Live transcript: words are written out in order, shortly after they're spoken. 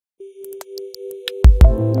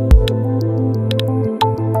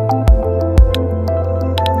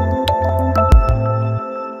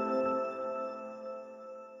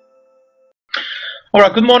All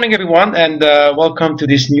right, good morning, everyone, and welcome to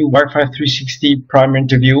this new Wi-Fi 360 Prime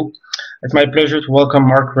interview. It's my pleasure to welcome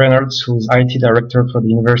Mark Reynolds, who's IT Director for the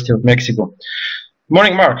University of Mexico. Good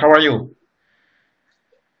morning, Mark. How are you?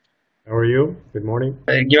 How are you? Good morning.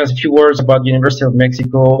 Give us a few words about the University of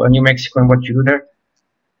Mexico, New Mexico, and what you do there.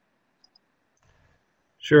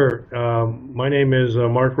 Sure. My name is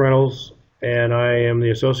Mark Reynolds, and I am the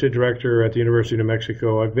Associate Director at the University of New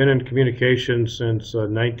Mexico. I've been in communications since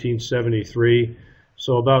 1973,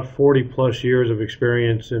 so about 40 plus years of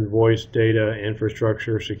experience in voice, data,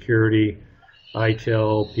 infrastructure, security,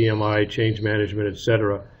 ITIL, PMI, change management,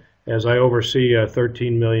 etc., as I oversee a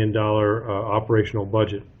 $13 million operational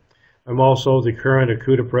budget. I'm also the current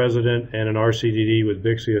ACUDA President and an RCDD with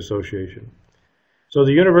Bixby Association. So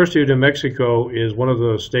the University of New Mexico is one of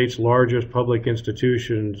the state's largest public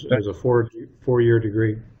institutions as a four-year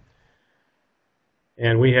degree.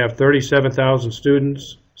 And we have 37,000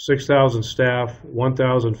 students, 6,000 staff,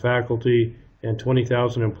 1,000 faculty, and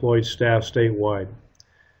 20,000 employed staff statewide.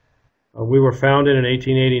 We were founded in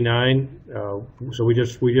 1889, so we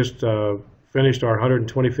just finished our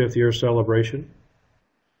 125th year celebration.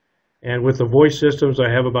 And with the voice systems, I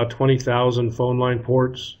have about 20,000 phone line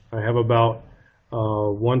ports. I have about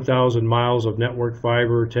 1,000 miles of network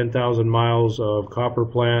fiber, 10,000 miles of copper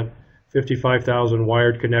plant, 55,000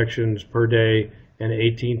 wired connections per day, and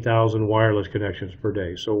 18,000 wireless connections per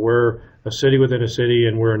day. So we're a city within a city,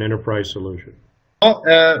 and we're an enterprise solution. Well,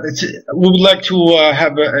 we would like to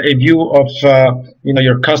have a view of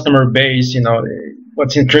your customer base.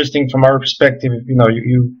 What's interesting from our perspective,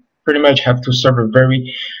 you pretty much have to serve a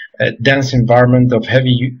very dense environment of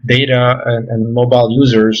heavy data and mobile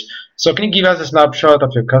users. So can you give us a snapshot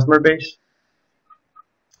of your customer base?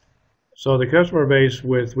 So the customer base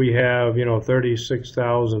we have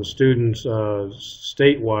 36,000 students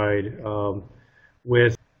statewide.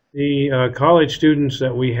 With the college students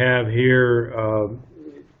that we have here,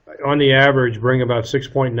 on the average bring about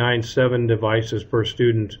 6.97 devices per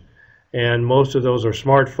student, and most of those are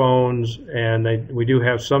smartphones, and we do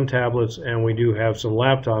have some tablets and we do have some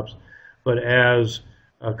laptops. But as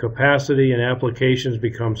capacity and applications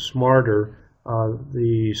become smarter,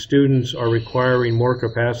 the students are requiring more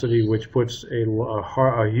capacity, which puts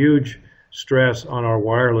a huge stress on our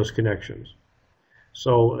wireless connections.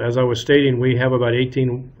 So as I was stating, we have about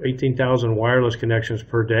 18,000 wireless connections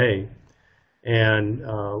per day, and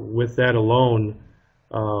with that alone,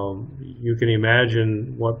 you can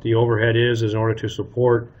imagine what the overhead is in order to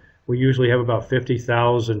support. We usually have about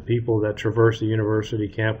 50,000 people that traverse the university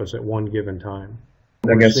campus at one given time.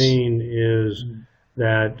 What we're seeing is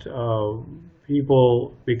that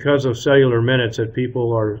people, because of cellular minutes, that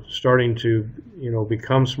people are starting to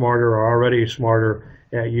become smarter or already smarter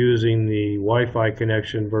at using the Wi-Fi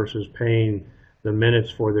connection versus paying the minutes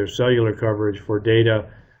for their cellular coverage for data,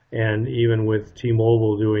 and even with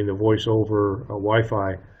T-Mobile doing the voice over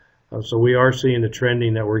Wi-Fi. So we are seeing the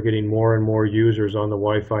trending that we're getting more and more users on the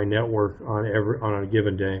Wi-Fi network on a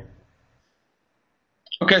given day.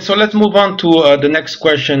 Okay, so let's move on to the next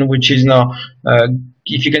question, which is now,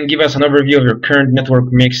 if you can give us an overview of your current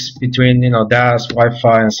network mix between DAS,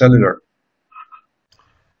 Wi-Fi, and cellular.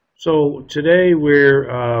 So today we're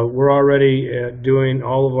already doing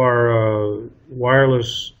all of our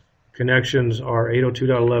wireless connections are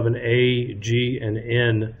 802.11a, G, and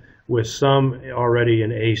N, with some already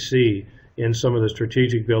in AC in some of the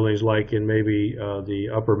strategic buildings, like in maybe the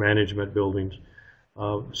upper management buildings.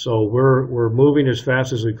 So we're moving as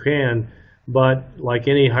fast as we can, but like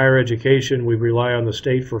any higher education, we rely on the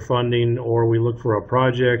state for funding, or we look for a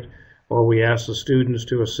project, or we ask the students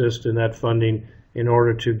to assist in that funding in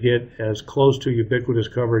order to get as close to ubiquitous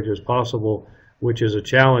coverage as possible, which is a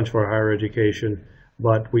challenge for higher education.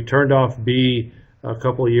 But we turned off B a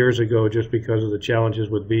couple of years ago just because of the challenges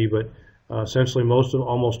with B, but essentially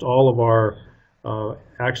almost all of our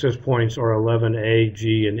access points are 11A,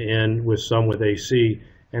 G, and N, with some with AC,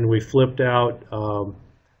 and we flipped out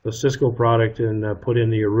the Cisco product and put in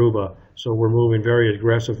the Aruba. So we're moving very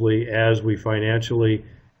aggressively as we financially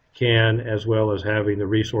can, as well as having the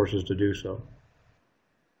resources to do so.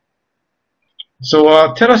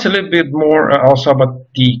 So tell us a little bit more also about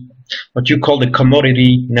what you call the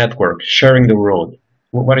commodity network, sharing the road.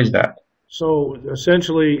 What is that? So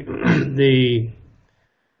essentially,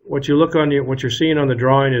 what you're seeing on the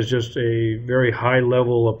drawing is just a very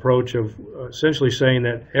high-level approach of essentially saying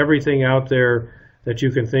that everything out there that you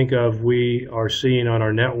can think of, we are seeing on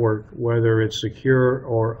our network, whether it's secure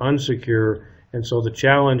or unsecure. And so the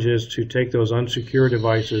challenge is to take those unsecure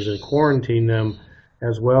devices and quarantine them,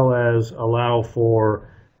 as well as allow for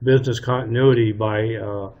business continuity by.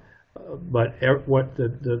 But what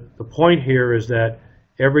the point here is that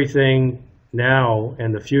everything now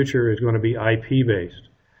and the future is going to be IP based.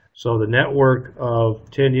 So the network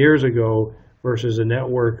of 10 years ago versus a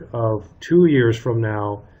network of 2 years from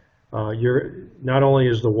now, not only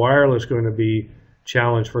is the wireless going to be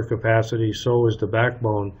challenged for capacity, so is the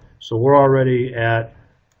backbone. So we're already at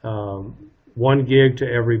 1 gig to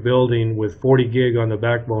every building with 40 gig on the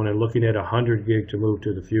backbone and looking at 100 gig to move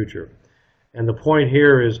to the future. And the point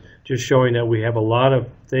here is just showing that we have a lot of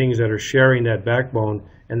things that are sharing that backbone,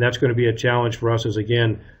 and that's going to be a challenge for us is,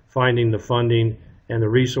 again, finding the funding and the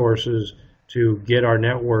resources to get our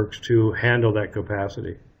networks to handle that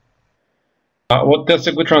capacity. Well, that's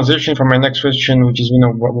a good transition for my next question, which is,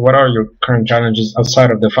 what are your current challenges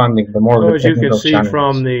outside of the funding, the more So the as you can see challenges?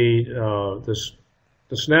 from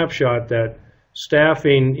the snapshot, that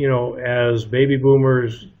staffing, as baby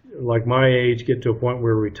boomers like my age get to a point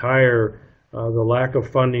where we retire, the lack of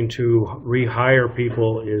funding to rehire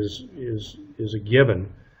people is a given.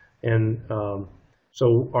 And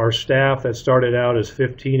so our staff that started out as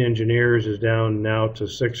 15 engineers is down now to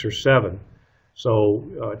 6 or 7.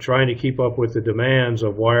 So trying to keep up with the demands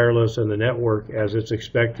of wireless and the network as it's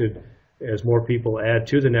expected, as more people add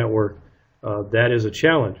to the network, that is a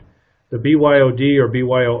challenge. The BYOD or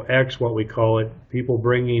BYOX, what we call it, people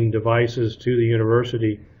bringing devices to the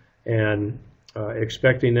university and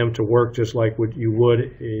expecting them to work just like what you would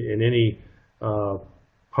in any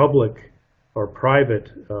public or private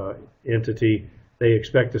entity, they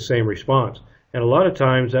expect the same response. And a lot of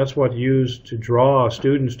times that's what's used to draw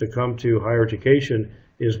students to come to higher education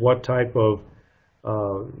is what type of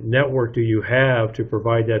network do you have to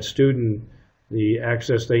provide that student the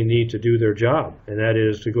access they need to do their job, and that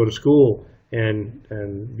is to go to school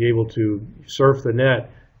and be able to surf the net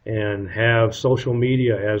and have social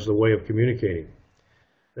media as the way of communicating.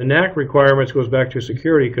 The NAC requirements goes back to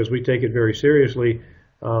security because we take it very seriously.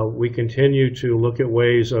 We continue to look at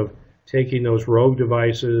ways of taking those rogue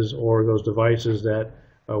devices or those devices that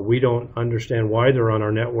we don't understand why they're on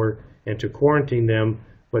our network and to quarantine them,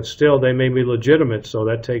 but still they may be legitimate, so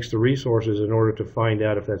that takes the resources in order to find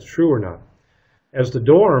out if that's true or not. As the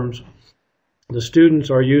dorms, the students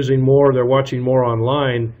are using more, they're watching more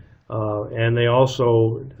online, and they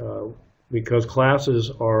also, because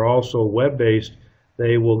classes are also web-based,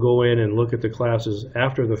 they will go in and look at the classes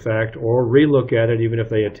after the fact or relook at it even if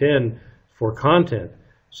they attend for content.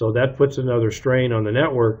 So that puts another strain on the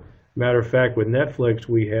network. Matter of fact, with Netflix,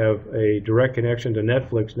 we have a direct connection to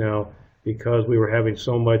Netflix now because we were having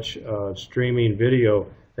so much streaming video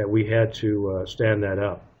that we had to stand that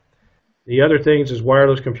up. The other things is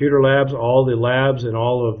wireless computer labs. All the labs and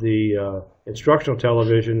all of the instructional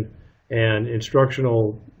television and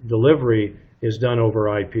instructional delivery is done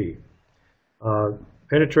over IP.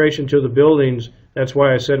 Penetration to the buildings, that's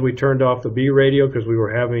why I said we turned off the B radio because we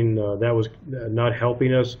were having, that was not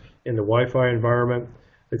helping us in the Wi-Fi environment.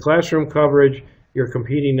 The classroom coverage, you're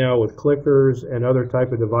competing now with clickers and other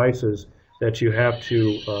type of devices that you have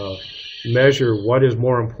to measure what is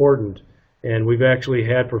more important. And we've actually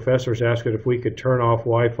had professors ask us if we could turn off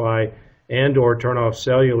Wi-Fi and or turn off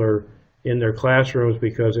cellular in their classrooms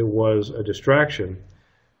because it was a distraction.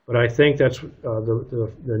 But I think that's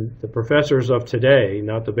the professors of today,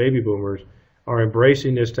 not the baby boomers, are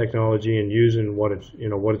embracing this technology and using what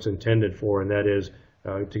it's intended for, and that is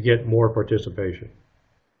to get more participation.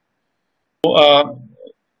 Well,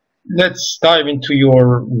 let's dive into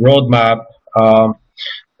your roadmap.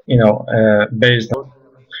 Based on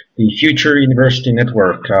the future university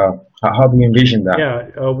network. How do you envision that?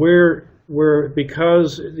 Yeah, we're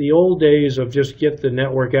because the old days of just get the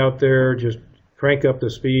network out there, just crank up the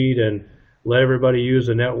speed and let everybody use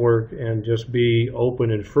the network and just be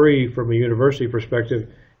open and free from a university perspective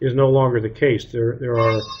is no longer the case. There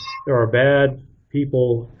are bad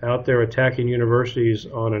people out there attacking universities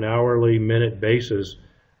on an hourly, minute basis,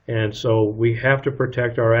 and so we have to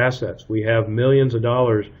protect our assets. We have millions of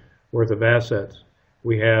dollars worth of assets.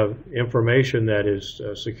 We have information that is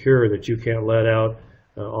secure that you can't let out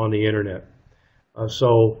on the internet.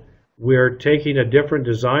 So we're taking a different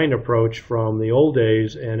design approach from the old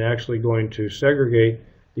days and actually going to segregate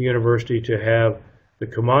the university to have the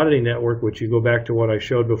commodity network, which you go back to what I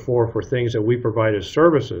showed before for things that we provide as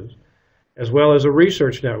services, as well as a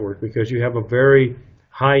research network, because you have a very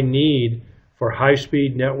high need for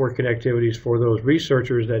high-speed network connectivities for those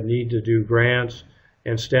researchers that need to do grants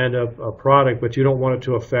and stand up a product, but you don't want it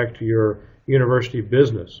to affect your university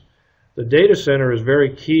business. The data center is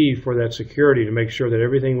very key for that security to make sure that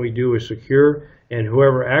everything we do is secure and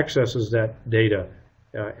whoever accesses that data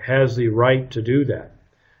has the right to do that.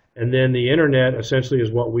 And then the internet essentially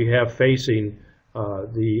is what we have facing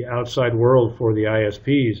the outside world for the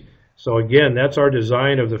ISPs. So again, that's our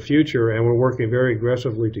design of the future, and we're working very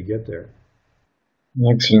aggressively to get there.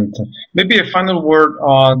 Excellent. Maybe a final word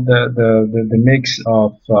on the mix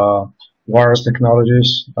of wireless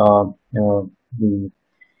technologies, the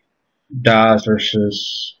DAS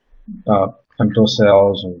versus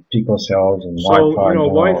femtocells and picocells and So, Wi-Fi.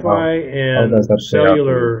 Wi-Fi How does and that play out for you?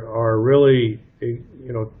 cellular are really,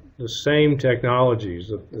 the same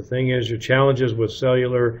technologies. The thing is, your challenges with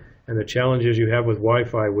cellular and the challenges you have with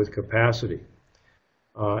Wi-Fi with capacity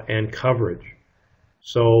and coverage.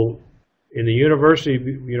 So in the university,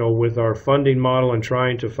 with our funding model and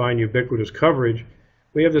trying to find ubiquitous coverage,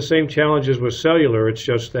 we have the same challenges with cellular. It's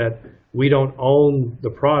just that we don't own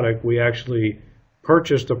the product. We actually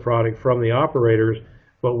purchase the product from the operators,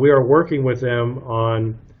 but we are working with them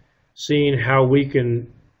on seeing how we can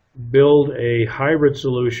build a hybrid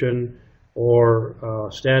solution or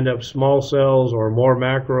stand up small cells or more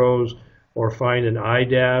macros or find an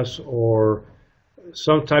IDAS or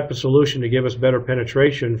some type of solution to give us better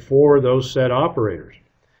penetration for those set operators.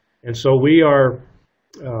 And so we are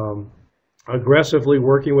aggressively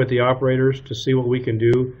working with the operators to see what we can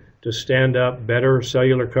do to stand up better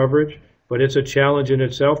cellular coverage. But it's a challenge in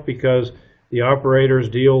itself because the operators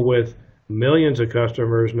deal with millions of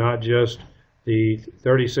customers, not just the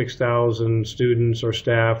 36,000 students or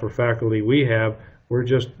staff or faculty we have. We're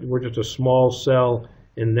just a small cell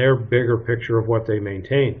in their bigger picture of what they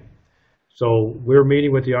maintain. So we're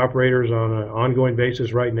meeting with the operators on an ongoing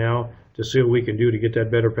basis right now to see what we can do to get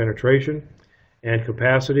that better penetration and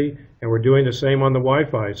capacity. And we're doing the same on the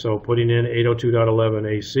Wi-Fi. So putting in 802.11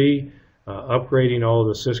 AC, upgrading all of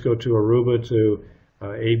the Cisco to Aruba to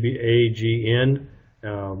AGN.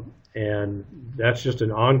 And that's just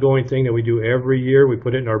an ongoing thing that we do every year. We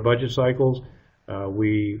put it in our budget cycles.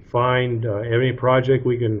 We find any project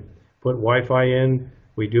we can put Wi-Fi in,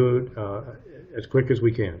 we do it as quick as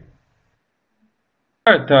we can.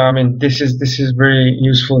 All right. I mean, this is very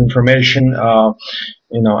useful information.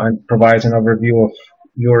 And provides an overview of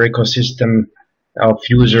your ecosystem of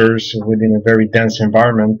users within a very dense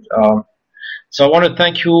environment. So I want to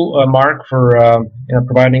thank you, Mark, for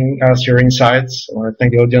providing us your insights. I want to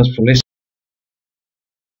thank the audience for listening.